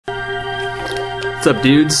What's up,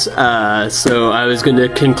 dudes? So I was gonna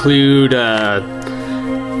conclude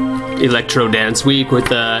Electro Dance Week with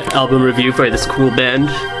the album review for this cool band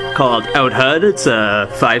called Out HUD. It's a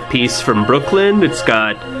 5-piece from Brooklyn. It's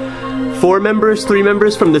got 3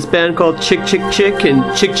 members from this band called Chick Chick Chick,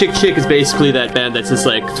 and Chick Chick Chick is basically that band that's just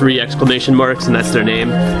like 3 exclamation marks, and that's their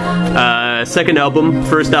name. Second album,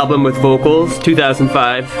 first album with vocals,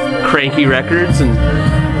 2005, Kranky Records, and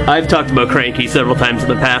I've talked about Kranky several times in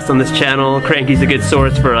the past on this channel. Kranky's a good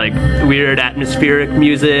source for like weird atmospheric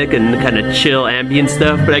music and kind of chill ambient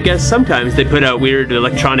stuff, but I guess sometimes they put out weird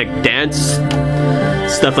electronic dance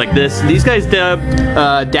stuff like this. These guys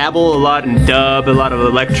dabble a lot in dub, a lot of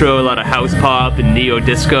electro, a lot of house pop and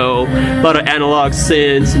neo-disco, a lot of analog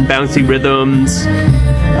synths and bouncy rhythms,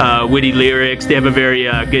 witty lyrics. They have a very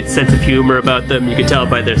good sense of humor about them. You can tell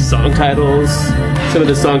by their song titles. Some of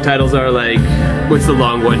the song titles are like, what's the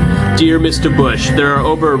long one? Dear Mr. Bush. There are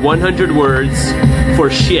over 100 words for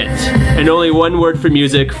shit, and only 1 word for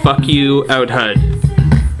music. Fuck you, Out HUD.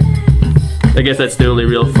 I guess that's the only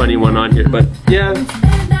real funny one on here, but yeah.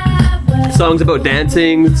 Songs about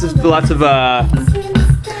dancing, it's just lots of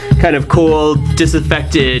kind of cool,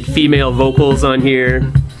 disaffected female vocals on here.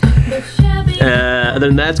 Other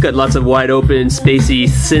than that, it's got lots of wide open, spacey,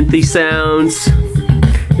 synthy sounds.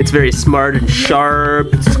 It's very smart and sharp.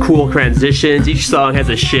 It's cool transitions. Each song has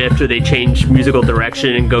a shift where they change musical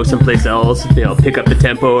direction and go someplace else. They'll pick up the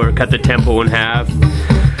tempo or cut the tempo in half.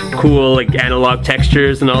 Cool like analog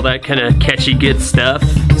textures and all that kind of catchy good stuff.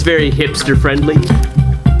 It's very hipster friendly.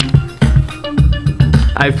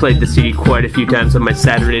 I've played the CD quite a few times on my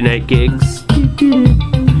Saturday night gigs.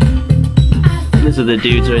 These are the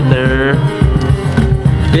dudes right there.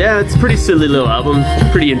 Yeah, it's a pretty silly little album.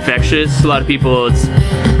 Pretty infectious. A lot of people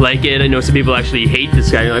like it. I know some people actually hate this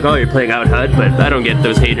guy. You're like, oh, you're playing Out HUD, but I don't get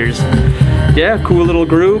those haters. Yeah, cool little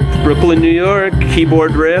group. Brooklyn, New York.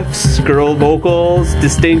 Keyboard riffs, girl vocals,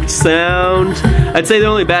 distinct sound. I'd say the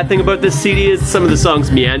only bad thing about this CD is some of the songs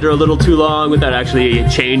meander a little too long without actually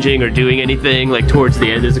changing or doing anything. Like towards the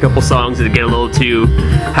end, there's a couple songs that get a little too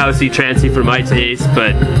housey, trancey for my taste,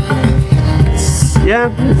 but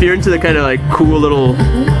yeah, if you're into the kind of like cool little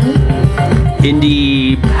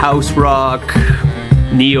indie house rock,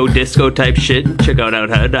 neo-disco type shit, check out Out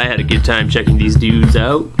HUD. I had a good time checking these dudes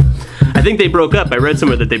out. I think they broke up. I read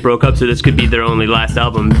somewhere that they broke up, so this could be their only last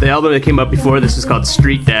album. The album that came out before this was called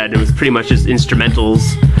Street Dad, and it was pretty much just instrumentals.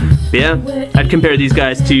 But yeah, I'd compare these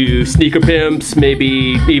guys to Sneaker Pimps,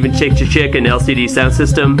 maybe even Chick Chick Chick and LCD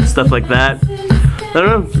Soundsystem, stuff like that. I don't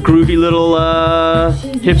know, groovy little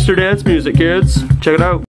hipster dance music, kids. Check it out.